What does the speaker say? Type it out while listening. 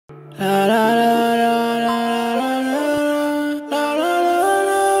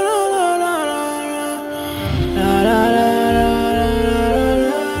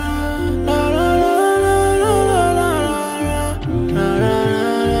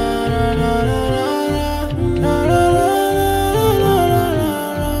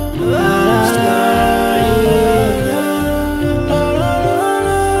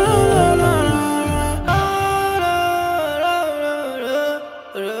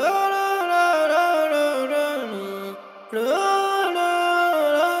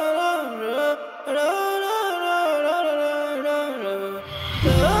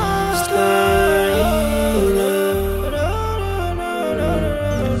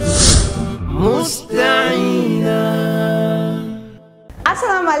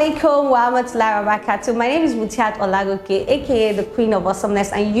Assalamu alaykum warahmotulah wabarakatuh. My name is Mutiat Olagoke, aka the Queen of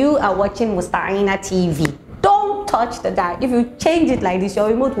Awesomeness, and you are watching Mustaeina TV. Don't touch the dial. If you change it like this, your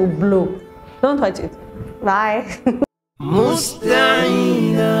remote will blow. Don't touch it. Bye.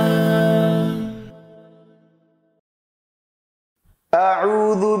 Mustaeina.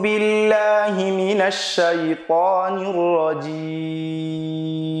 أعوذ بالله من الشيطان الرجيم.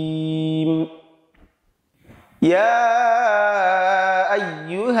 يا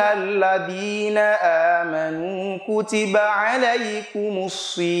أيها الذين آمنوا كتب عليكم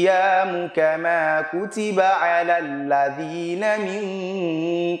الصيام كما كتب على الذين من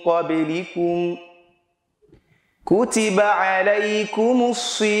قبلكم كتب عليكم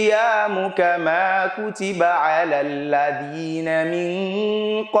الصيام كما كتب على الذين من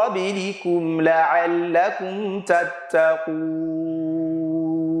قبلكم لعلكم تتقون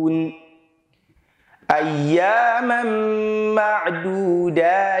أياما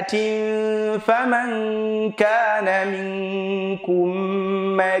معدودات فمن كان منكم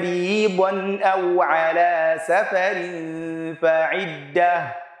مريضا أو على سفر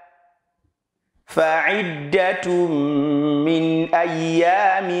فعدة من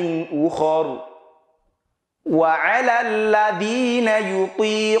أيام أخر وعلى الذين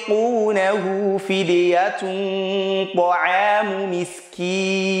يطيقونه فدية طعام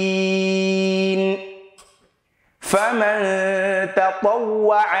مسكين فمن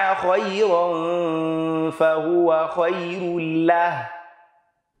تطوع خيرا فهو خير له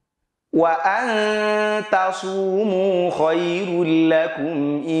وأن تصوموا خير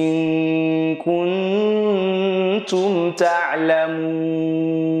لكم إن كنتم تعلمون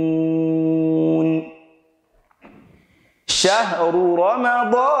شهر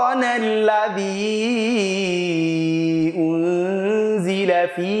رمضان الذي أنزل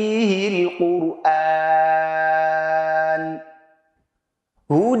فيه القرآن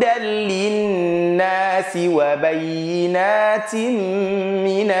هدى للناس وبينات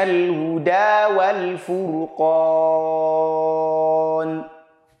من الهدى والفرقان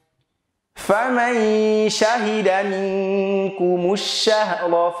فمن شهد منكم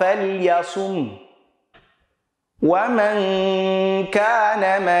الشهر فليصم ومن كان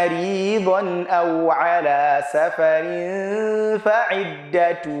مريضا أو على سفر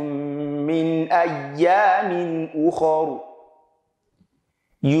فعدة من أيام أخر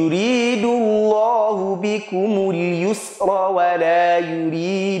يريد الله بكم اليسر ولا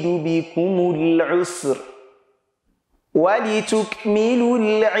يريد بكم العسر ولتكملوا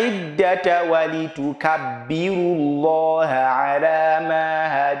العدة ولتكبروا الله على ما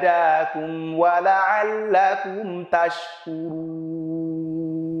هداكم ولعلكم تشكرون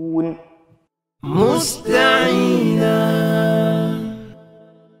مستعينا.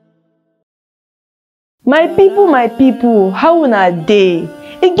 My people, how una dey?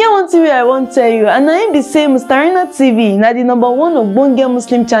 Again, one thing I want to tell you, and I am the same Mustaeina TV, na the #1 Ogbonge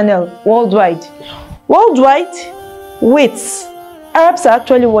Muslim channel worldwide. Worldwide? Wait, Arabs are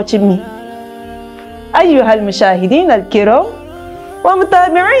actually watching me. أيها المشاهدين الكرام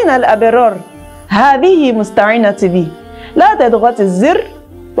ومتابعين الأبرار، هذه مستعينة TV. لا تضغط الزر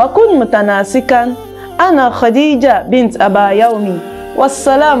وكن متناسكا. أنا خديجة بنت أبا يومي،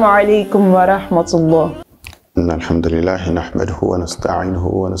 والسلام عليكم ورحمة الله. إن الحمد لله نحمده ونستعينه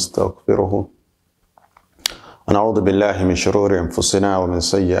ونستغفره ونعوذ بالله من شرور أنفسنا ومن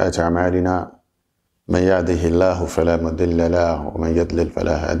سيئات أعمالنا من يهده الله فلا مضل له ومن يضلل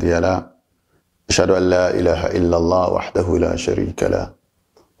فلا هادي له أشهد أن لا إله إلا الله وحده لا شريك له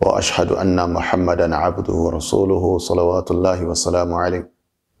وأشهد أن محمدا عبده ورسوله صلوات الله وسلامه عليه.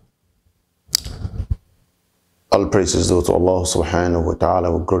 All praises due to Allah subhanahu wa ta'ala.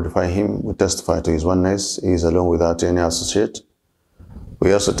 We glorify Him, we testify to His oneness, He is alone without any associate.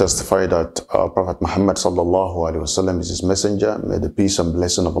 We also testify that our Prophet Muhammad sallallahu alaihi wasallam is His messenger. May the peace and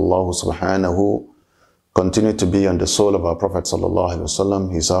blessing of Allah subhanahu continue to be on the soul of our Prophet sallallahu alaihi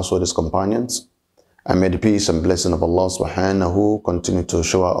wasallam, his household, his companions, and may the peace and blessing of Allah subhanahu continue to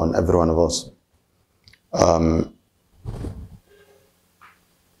shower on every one of us.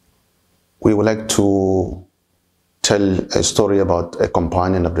 We would like to tell a story about a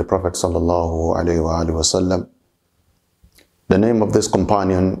companion of the Prophet sallallahu alaihi wasallam. The name of this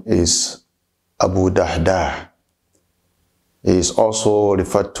companion is Abu Dahdah. He is also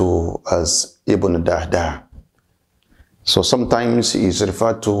referred to as Ibn Dahdah. So sometimes he is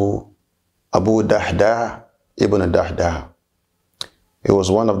referred to Abu Dahdah, Ibn Dahdah. He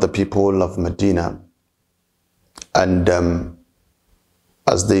was one of the people of Medina. And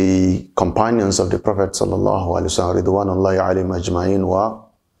as the companions of the Prophet sallallahu alaihi wasallam, ridwanullahi alayhim ajma'in,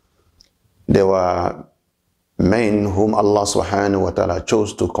 there were men whom Allah subhanahu wa ta'ala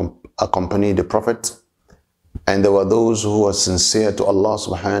chose to accompany the Prophet. And there were those who were sincere to Allah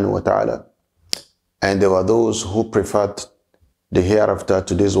subhanahu wa ta'ala. And there were those who preferred the hereafter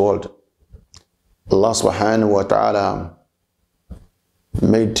to this world. Allah subhanahu wa ta'ala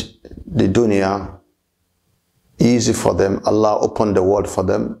made the dunya easy for them. Allah opened the world for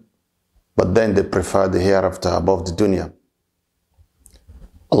them. But then they preferred the hereafter above the dunya.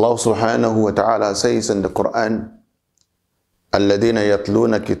 Allah subhanahu wa ta'ala says in the Qur'an, الَّذِينَ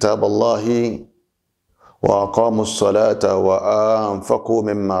يَتْلُونَ كِتَابَ اللَّهِ وَأَقَامُوا الصَّلَاةَ وَأَنفَقُوا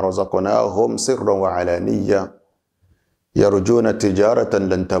مِمَّا رَزَقْنَاهُمْ سِرًّا وَعَلَانِيَّةً يَرْجُونَ تِجَارَةً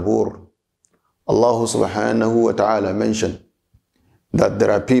لَن تَبُورَ. Allah subhanahu wa ta'ala mentioned that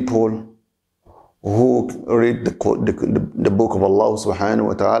there are people who read the book of Allah subhanahu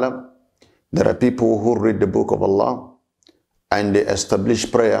wa ta'ala. There are people who read the book of Allah and they establish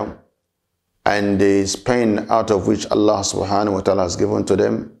prayer and they spend out of which Allah subhanahu wa ta'ala has given to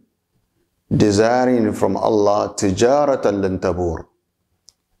them, desiring from Allah tijaratan lan tabur,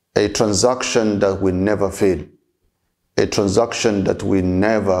 a transaction that will never fail, a transaction that will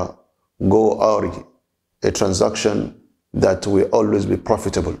never go awry, a transaction that will always be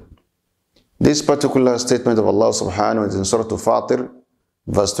profitable. This particular statement of Allah subhanahu wa ta'ala is in Surah Fatir,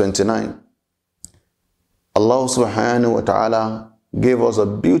 verse 29. Allah subhanahu wa ta'ala gave us a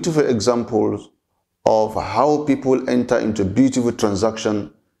beautiful example of how people enter into beautiful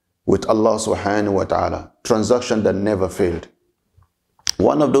transaction with Allah subhanahu wa ta'ala, transaction that never failed.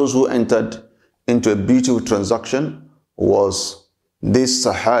 One of those who entered into a beautiful transaction was this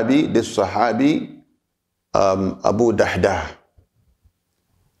Sahabi, Abu Dahdah.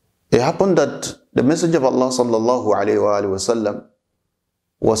 It happened that the Messenger of Allah sallallahu alayhi wa sallam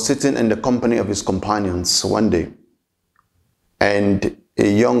was sitting in the company of his companions one day, and a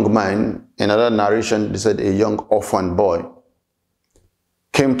young man, in another narration they said a young orphan boy,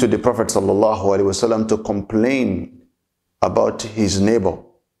 came to the Prophet sallallahu alaihi wasallam to complain about his neighbor.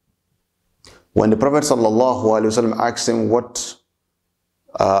 When the Prophet sallallahu alaihi wasallam asked him what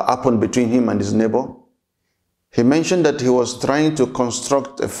happened between him and his neighbor, he mentioned that he was trying to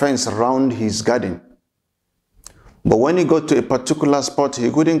construct a fence around his garden. But when he got to a particular spot,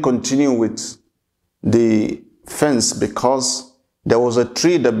 he couldn't continue with the fence because there was a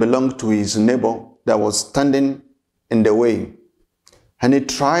tree that belonged to his neighbor that was standing in the way. And he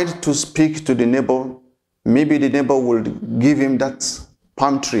tried to speak to the neighbor. Maybe the neighbor would give him that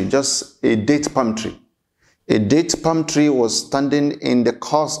palm tree, just a date palm tree. A date palm tree was standing in the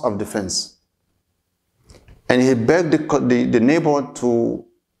course of the fence. And he begged the neighbor to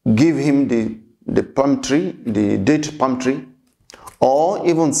give him the palm tree, the date palm tree, or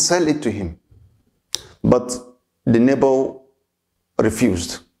even sell it to him. But the neighbor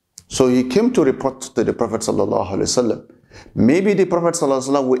refused. So he came to report to the Prophet sallallahu alaihi wasallam. Maybe the Prophet sallallahu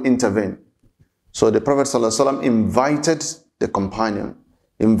alaihi wasallam will intervene. So the Prophet sallallahu alaihi wasallam invited the companion,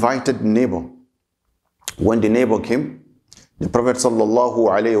 invited the neighbor. When the neighbor came, the Prophet sallallahu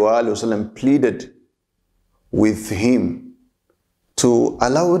alaihi wasallam pleaded with him to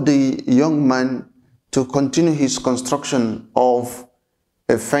allow the young man to continue his construction of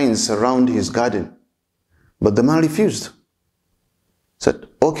a fence around his garden. But the man refused. Said,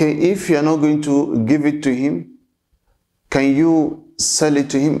 okay, if you are not going to give it to him, can you sell it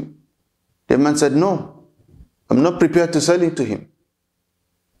to him? The man said, no, I'm not prepared to sell it to him.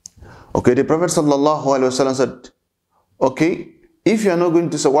 Okay, the Prophet sallallahu alaihi wasallam said, okay, if you are not going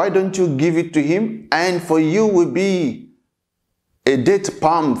to sell, why don't you give it to him, and for you will be a date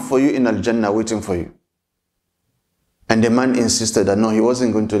palm for you in Al-Jannah waiting for you. And the man insisted that no, he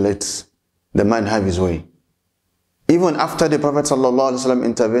wasn't going to let the man have his way. Even after the Prophet ﷺ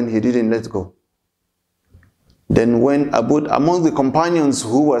intervened, he didn't let go. Then when among the companions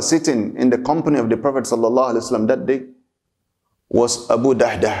who were sitting in the company of the Prophet ﷺ that day was Abu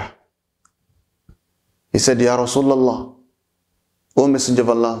Dahdah. He said, Ya Rasulullah, O Messenger of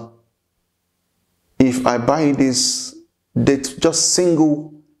Allah, if I buy this date, just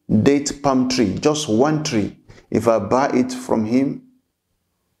single date palm tree, just one tree, if I buy it from him,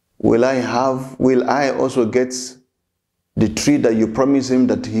 will I also get the tree that you promised him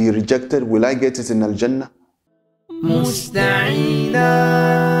that he rejected? Will I get it in Al-Jannah? Mustaeina.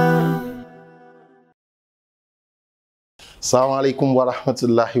 Salaamu alaykum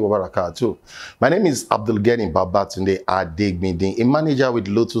warahmotulah wabarakatuhu. My name is Babatunde Adegbinidin, a manager with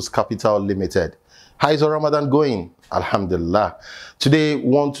Lotus Capital Limited. How is Ramadan going? Alhamdulillah. Today we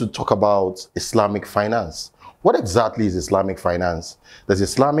want to talk about Islamic finance. What exactly is Islamic finance? There's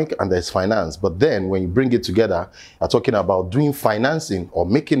Islamic and there's finance, but then when you bring it together, you're talking about doing financing or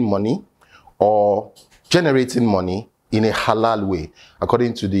making money or generating money in a halal way,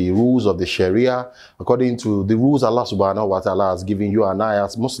 according to the rules of the Sharia, according to the rules Allah subhanahu wa ta'ala has given you and I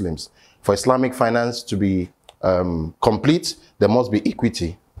as Muslims. For Islamic finance to be complete, there must be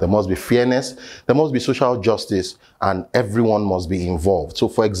equity, there must be fairness, there must be social justice, and everyone must be involved. So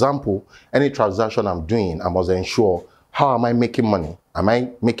for example, any transaction I'm doing, I must ensure, how am I making money? Am I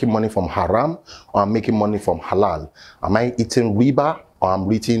making money from haram or I'm making money from halal? Am I eating riba or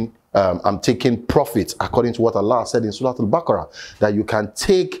I'm taking profit according to what Allah said in Surah Al-Baqarah, that you can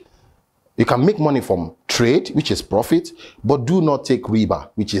make money from trade, which is profit, but do not take riba,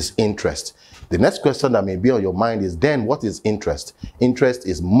 which is interest. The next question that may be on your mind is, then what is interest? Interest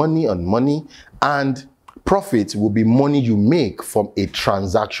is money on money, and profit will be money you make from a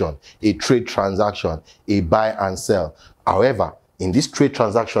transaction, a trade transaction, a buy and sell. However, in this trade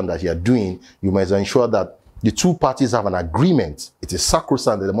transaction that you're doing, you must ensure that the two parties have an agreement. It is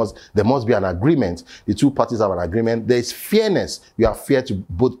sacrosanct. There must be an agreement. The two parties have an agreement. There is fairness. You are fair to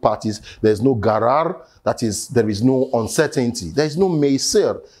both parties. There is no garar. That is, there is no uncertainty. There is no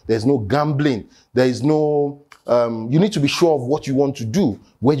maysir. There is no gambling. There is no, you need to be sure of what you want to do,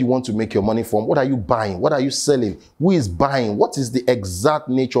 where you want to make your money from. What are you buying? What are you selling? Who is buying? What is the exact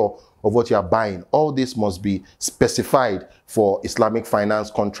nature of what you are buying? All this must be specified for Islamic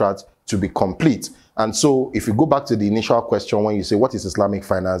finance contracts to be complete. And so if you go back to the initial question, when you say what is Islamic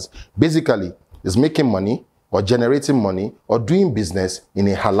finance, basically is making money or generating money or doing business in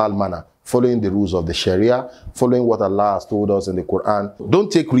a halal manner, following the rules of the Sharia, following what Allah has told us in the Qur'an.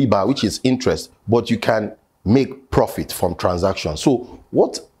 Don't take riba, which is interest, but you can make profit from transactions. So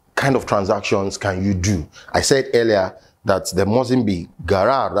what kind of transactions can you do? I said earlier that there mustn't be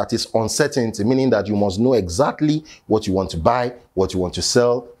garar, that is uncertainty, meaning that you must know exactly what you want to buy, what you want to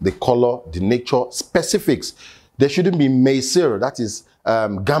sell, the color, the nature, specifics. There shouldn't be maysir, that is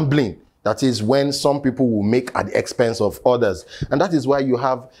gambling. That is when some people will make at the expense of others. And that is why you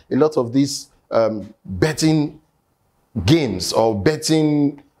have a lot of these betting games or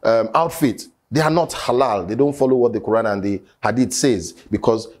betting outfits. They are not halal. They don't follow what the Quran and the Hadith says,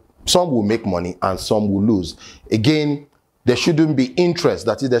 because some will make money and some will lose. Again, there shouldn't be interest.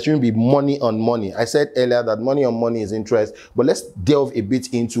 That is, there shouldn't be money on money. I said earlier that money on money is interest, but let's delve a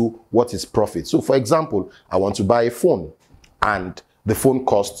bit into what is profit. So for example, I want to buy a phone and the phone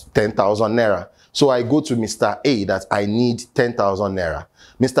costs 10,000 naira. So I go to Mr. A that I need 10,000 naira.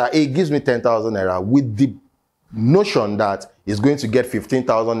 Mr. A gives me 10,000 naira with the notion that he's going to get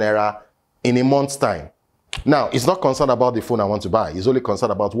 15,000 naira in a month's time. Now, he's not concerned about the phone I want to buy. He's only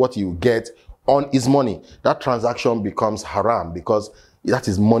concerned about what he will get on his money. That transaction becomes haram because that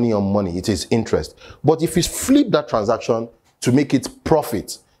is money on money. It is interest. But if you flip that transaction to make it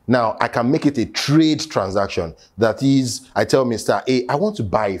profit, now I can make it a trade transaction. That is, I tell Mr. A, I want to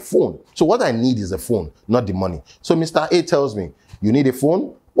buy a phone. So what I need is a phone, not the money. So Mr. A tells me, you need a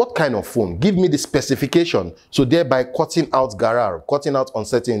phone? What kind of phone? Give me the specification. So thereby cutting out garar, cutting out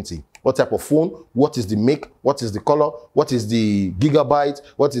uncertainty. What type of phone? What is the make? What is the color? What is the gigabyte?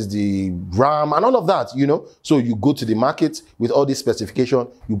 What is the RAM? And all of that, you know. So you go to the market with all this specification.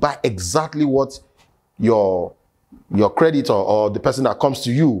 You buy exactly what your creditor or the person that comes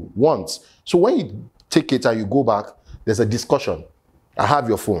to you wants. So when you take it and you go back, there's a discussion. I have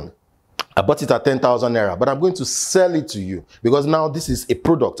your phone. I bought it at 10,000 naira, but I'm going to sell it to you because now this is a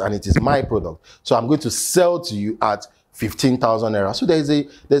product and it is my product. So I'm going to sell to you at 15,000 naira. So there's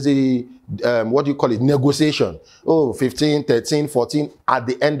a what do you call it, negotiation. Oh, 15, 13, 14. At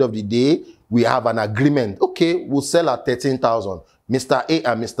the end of the day, we have an agreement. Okay, we'll sell at 13,000. Mr. A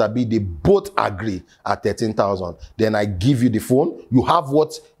and Mr. B, they both agree at 13,000. Then I give you the phone. You have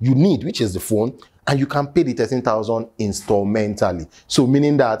what you need, which is the phone, and you can pay the 13,000 installmentally. So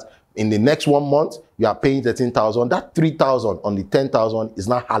meaning that in the next 1 month, you are paying 13,000. That 3,000 on the 10,000 is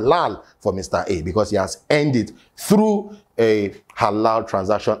now halal for Mr. A because he has earned it through a halal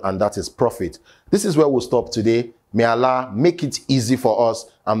transaction, and that is profit. This is where we'll stop today. May Allah make it easy for us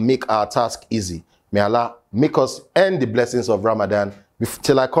and make our task easy. May Allah make us end the blessings of Ramadan.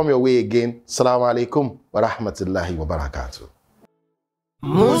 Till I come your way again. Salaamu alaykum warahmotulah wabarakatuh.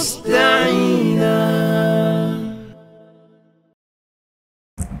 Mustaeina.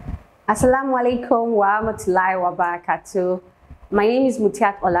 Assalamu alaikum warahmotulah wabarakatuh. My name is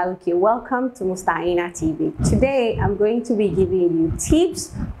Mutiat Olagoke. Welcome to Mustaeina TV. Today, I'm going to be giving you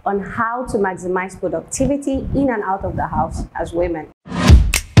tips on how to maximize productivity in and out of the house as women.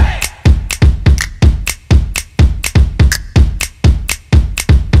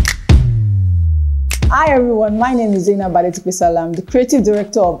 Hi everyone, my name is Adegbinidin, the creative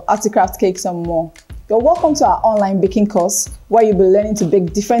director of Articraft Cakes and More. You're welcome to our online baking course where you'll be learning to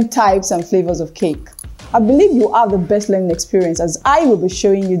bake different types and flavors of cake. I believe you have the best learning experience as I will be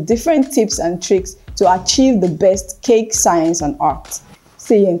showing you different tips and tricks to achieve the best cake science and art.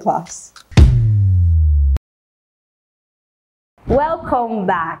 See you in class. Welcome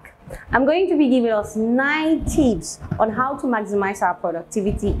back. I'm going to be giving us 9 tips on how to maximize our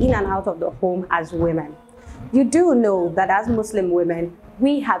productivity in and out of the home as women. You do know that as Muslim women,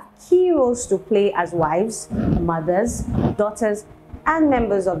 we have key roles to play as wives, mothers, daughters, and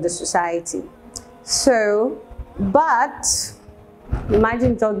members of the society. But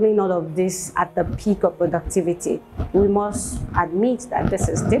imagine juggling all of this at the peak of productivity. We must admit that this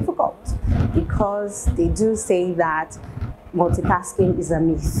is difficult because they do say that multitasking is a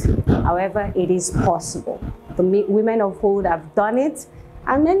myth. However, it is possible. The women of old have done it,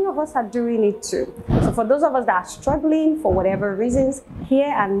 and many of us are doing it too. So for those of us that are struggling for whatever reasons, here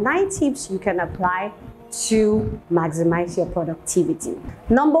are 9 tips you can apply to maximize your productivity.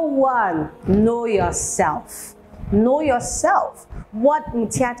 Number 1, know yourself. Know yourself. What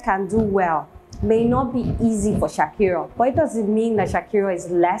Mutiat can do well may not be easy for Shakira, but it doesn't mean that Shakira is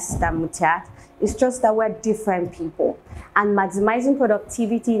less than Mutiat. It's just that we're different people. And maximizing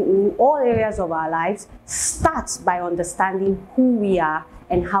productivity in all areas of our lives starts by understanding who we are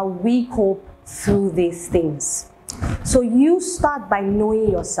and how we cope through these things. So you start by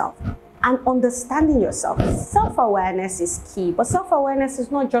knowing yourself and understanding yourself. Self-awareness is key, but self-awareness is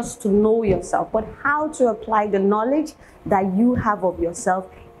not just to know yourself, but how to apply the knowledge that you have of yourself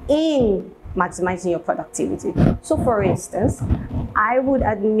in maximizing your productivity. So for instance, I would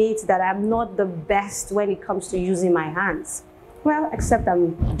admit that I'm not the best when it comes to using my hands. Well, except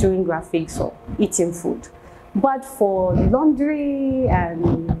I'm doing graphics or eating food. But for laundry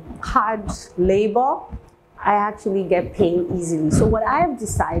and hard labor, I actually get pain easily. So what I have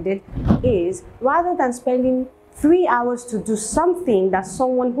decided is, rather than spending 3 hours to do something that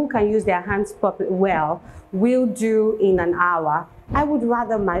someone who can use their hands properly well will do in an hour, I would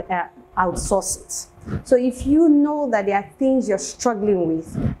rather outsource it. So if you know that there are things you're struggling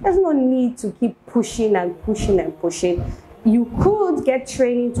with, there's no need to keep pushing and pushing and pushing. You could get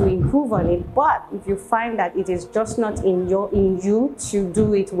training to improve on it, but if you find that it is just not in you to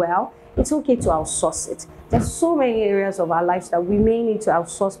do it well, it's okay to outsource it. There's so many areas of our lives that we may need to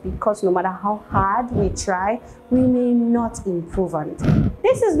outsource because no matter how hard we try, we may not improve on it.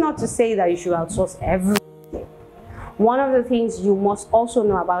 This is not to say that you should outsource everything. One of the things you must also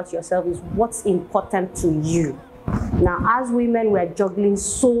know about yourself is what's important to you. Now, as women, we're juggling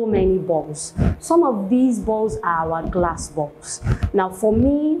so many balls. Some of these balls are our glass balls. Now, for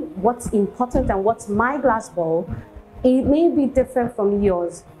me, what's important and what's my glass ball, it may be different from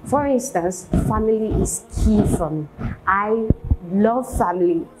yours. For instance, family is key for me. I love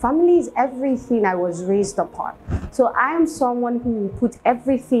family. Family is everything I was raised upon. So I am someone who will put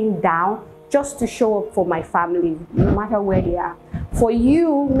everything down just to show up for my family, no matter where they are. For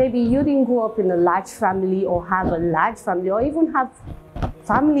you, maybe you didn't grow up in a large family or have a large family or even have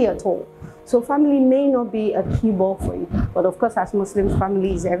family at all. So family may not be a key ball for you. But of course, as Muslims,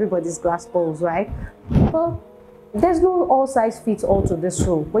 family is everybody's glass balls, right? Well, there's no all size fits all to this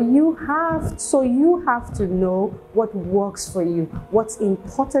rule, but you have to know what works for you, what's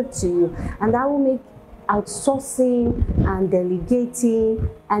important to you, and that will make outsourcing and delegating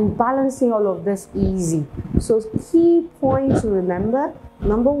and balancing all of this easy. So key point to remember,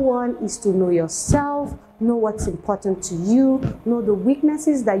 number 1 is to know yourself, know what's important to you, know the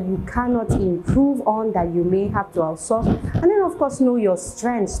weaknesses that you cannot improve on that you may have to outsource, and then of course know your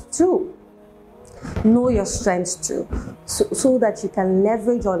strengths too. Know your strengths too, so that you can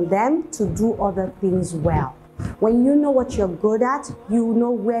leverage on them to do other things well. When you know what you're good at, you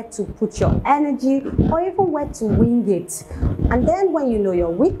know where to put your energy or even where to wing it. And then when you know your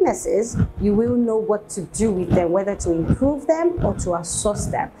weaknesses, you will know what to do with them, whether to improve them or to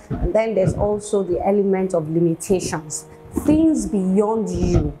outsource them. And then there's also the element of limitations. things beyond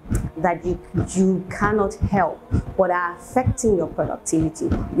you that you cannot help but are affecting your productivity.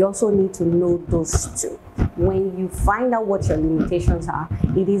 You also need to know those too. When you find out what your limitations are,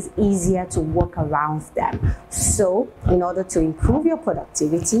 it is easier to work around them. So, in order to improve your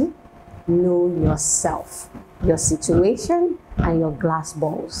productivity, know yourself, your situation, and your glass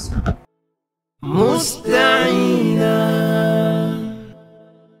balls. Mustaeina.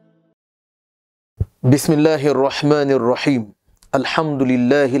 بسم الله الرحمن الرحيم الحمد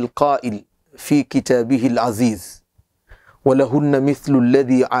لله القائل في كتابه العزيز ولهن مثل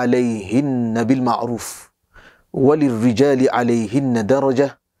الذي عليهن بالمعروف وللرجال عليهن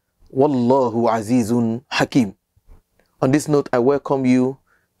درجة والله عزيز حكيم. On this note, I welcome you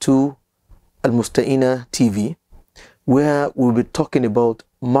to Mustaeina TV, where we'll be talking about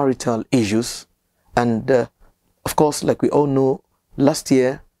marital issues. And of course, like we all know, last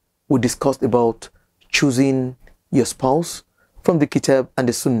year we discussed about choosing your spouse from the Kitab and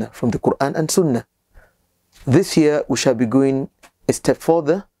the Sunnah, from the Qur'an and Sunnah. This year we shall be going a step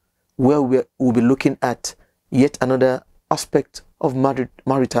further, where we'll be looking at yet another aspect of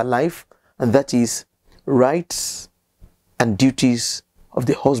marital life, and that is rights and duties of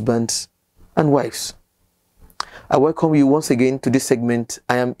the husbands and wives. I welcome you once again to this segment.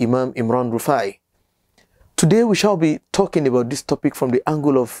 I am Imam Imran Rufai. Today we shall be talking about this topic from the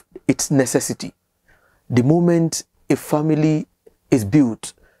angle of its necessity. The moment a family is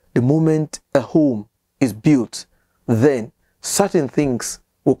built, the moment a home is built, then certain things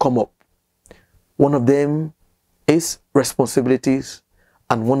will come up. One of them is responsibilities,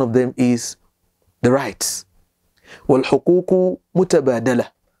 and one of them is the rights. وَالْحُقُوقُ مُتَبَادَلَةٌ.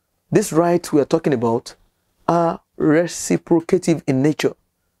 These rights we are talking about are reciprocative in nature.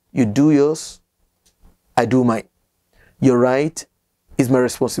 You do yours, I do mine. Your right is my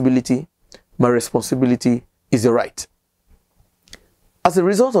responsibility is your right. As a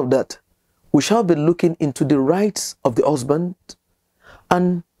result of that, we shall be looking into the rights of the husband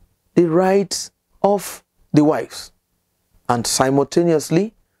and the rights of the wives. And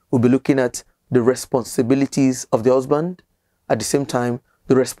simultaneously, we'll be looking at the responsibilities of the husband, at the same time,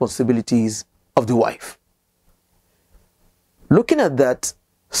 the responsibilities of the wife. Looking at that,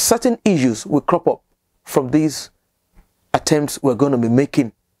 certain issues will crop up from these attempts we're going to be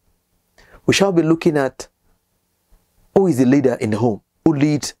making. We shall be looking at who is the leader in the home, who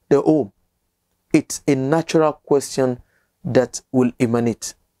leads the home. It's a natural question that will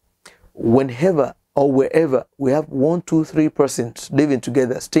emanate. Whenever or wherever we have 1, 2, 3 persons living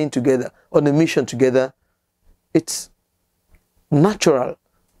together, staying together, on a mission together, it's natural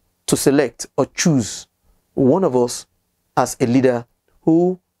to select or choose one of us as a leader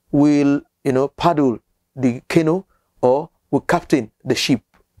who will, paddle the canoe or will captain the ship,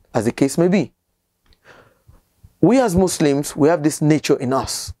 as the case may be. We as Muslims, we have this nature in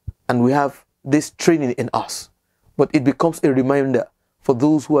us, and we have this training in us. But it becomes a reminder for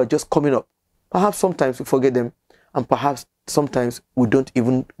those who are just coming up. Perhaps sometimes we forget them, and perhaps sometimes we don't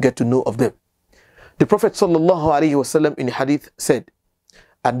even get to know of them. The Prophet ﷺ in hadith said,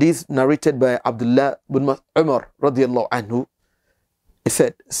 and this narrated by Abdullah bin Umar radiallahu anhu, he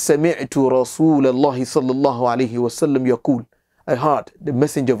said, سَمِعْتُ رَسُولَ اللَّهِ صَلَّى اللَّهُ عَلَيْهِ وَسَلَّمْ يَقُولُ. I heard the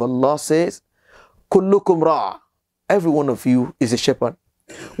Messenger of Allah says, كُلُّكُمْ رَاعٍ. Every one of you is a shepherd.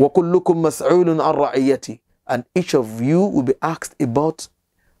 وَكُلُّكُمْ مَسْعُولٌ عَنْ رَعِيَّتِهِ. And each of you will be asked about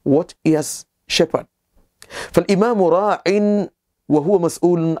what he has shepherded. فَالْإِمَامُ رَاعٍ وَهُوَ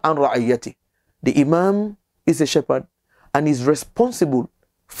مَسْعُولٌ عَنْ رَعِيَّتِهِ. The Imam is a shepherd and is responsible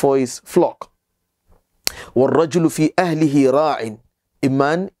for his flock. وَالرَّجُلُ فِي أَهْلِهِ رَاعٍ. A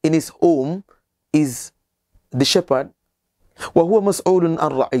man in his home is the shepherd. وَهُوَ مَسْعُولٌ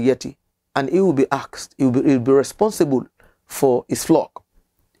عَنْ رَعِيَّتِهِ. And he will be asked, he will be responsible for his flock.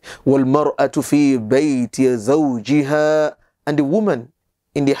 وَالْمَرْأَةُ فِي بَيْتِ زَوْجِهَا. And the woman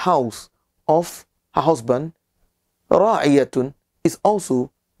in the house of her husband, رَاعِيَةٌ, is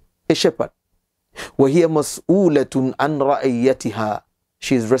also a shepherd. وَهِيَ مَسْئُولَةٌ عَنْ رَعِيَّتِهَا.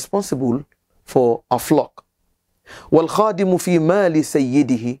 She is responsible for a flock. وَالْخَادِمُ فِي مَالِ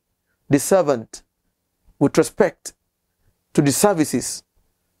سَيِّدِهِ. The servant, with respect to the services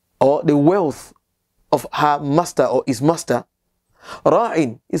or the wealth of her master or his master,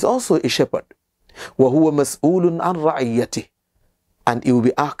 ra'in, is also a shepherd. وَهُوَ مَسْئُولٌ عَنْ رَعِيَّتِهِ. And he will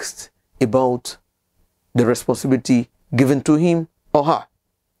be asked about the responsibility given to him or her.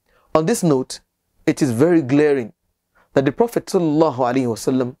 On this note, it is very glaring that the Prophet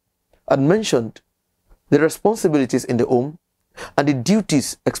ﷺ had mentioned the responsibilities in the home and the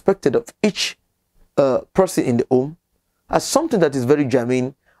duties expected of each person in the home as something that is very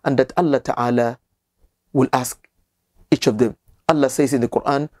germane and that Allah Ta'ala will ask each of them. Allah says in the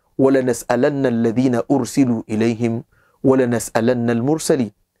Qur'an, وَلَنَسْأَلَنَّ الَّذِينَ أُرْسِلُوا إِلَيْهِمْ وَلَنَسْأَلَنَّ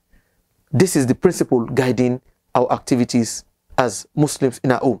الْمُرْسَلِينَ. This is the principle guiding our activities as Muslims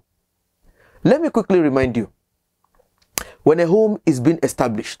in our home. Let me quickly remind you, when a home is being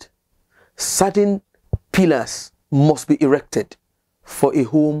established, certain pillars must be erected for a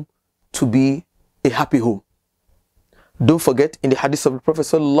home to be a happy home. Don't forget, in the hadith of the Prophet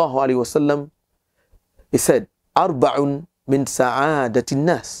sallallahu alaihi wasallam, he said, "Arba'un min sa'adatin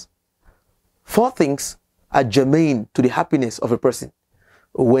nas." 4 things are germane to the happiness of a person.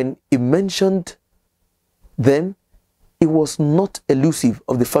 When he mentioned them, it was not elusive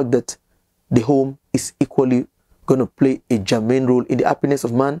of the fact that the home is equally going to play a germane role in the happiness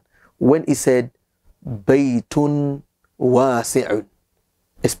of man. When he said, "Baytun wasi'un,"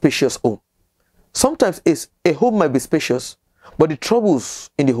 a spacious home. Sometimes a home might be spacious, but the troubles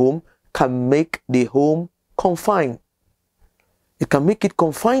in the home can make the home confined. It can make it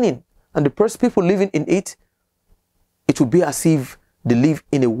confining, and the people living in it, it will be as if they live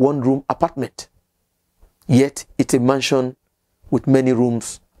in a one-room apartment. Yet it's a mansion with many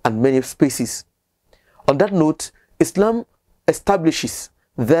rooms and many spaces. On that note, Islam establishes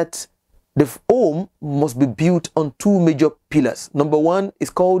that the home must be built on 2 major pillars. Number 1 is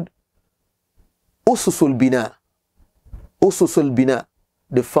called ususul bina. Ususul bina,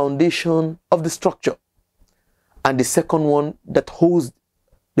 the foundation of the structure. And the second one that holds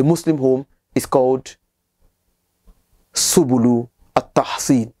the Muslim home is called subulu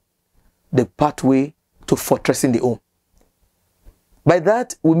at-tahsin, the pathway to fortressing the home. By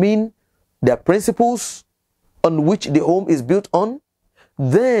that we mean there are principles on which the home is built on,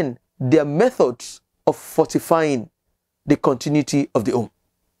 then there are methods of fortifying the continuity of the home.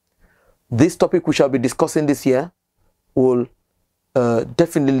 This topic we shall be discussing this year will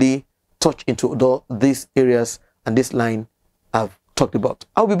definitely touch into these areas and this line I've talked about.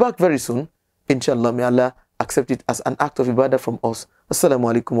 I'll be back very soon, inshallah. May Allah accept it as an act of ibadah from us.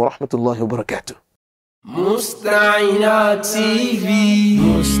 Assalamu alaikum wa rahmatullahi wa barakatuh. Mustaeina TV,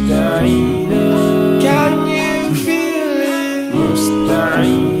 Mustaeina, can you feel it?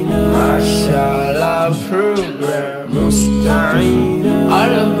 Mustaeina, mashallah program, Mustaeina,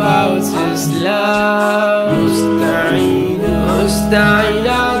 all about Islam, Mustaeina,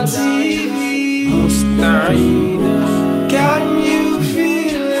 Mustaeina TV, Mustaeina, can you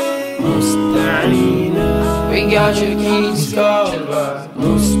feel it? Mustaeina, we got your keys covered,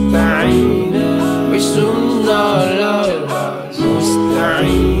 Mustaeina. Sunnah lovers,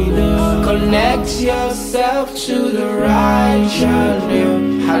 Mustaeina. Connect yourself to the right channel.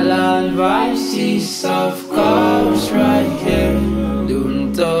 Halal vices, of course, right here.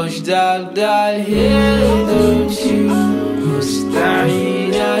 Don't touch that dial here, don't you?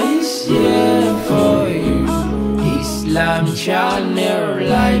 Mustaeina is here for you. Islam channel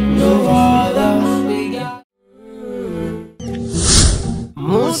like no other. We got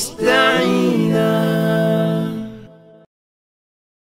Mustaeina.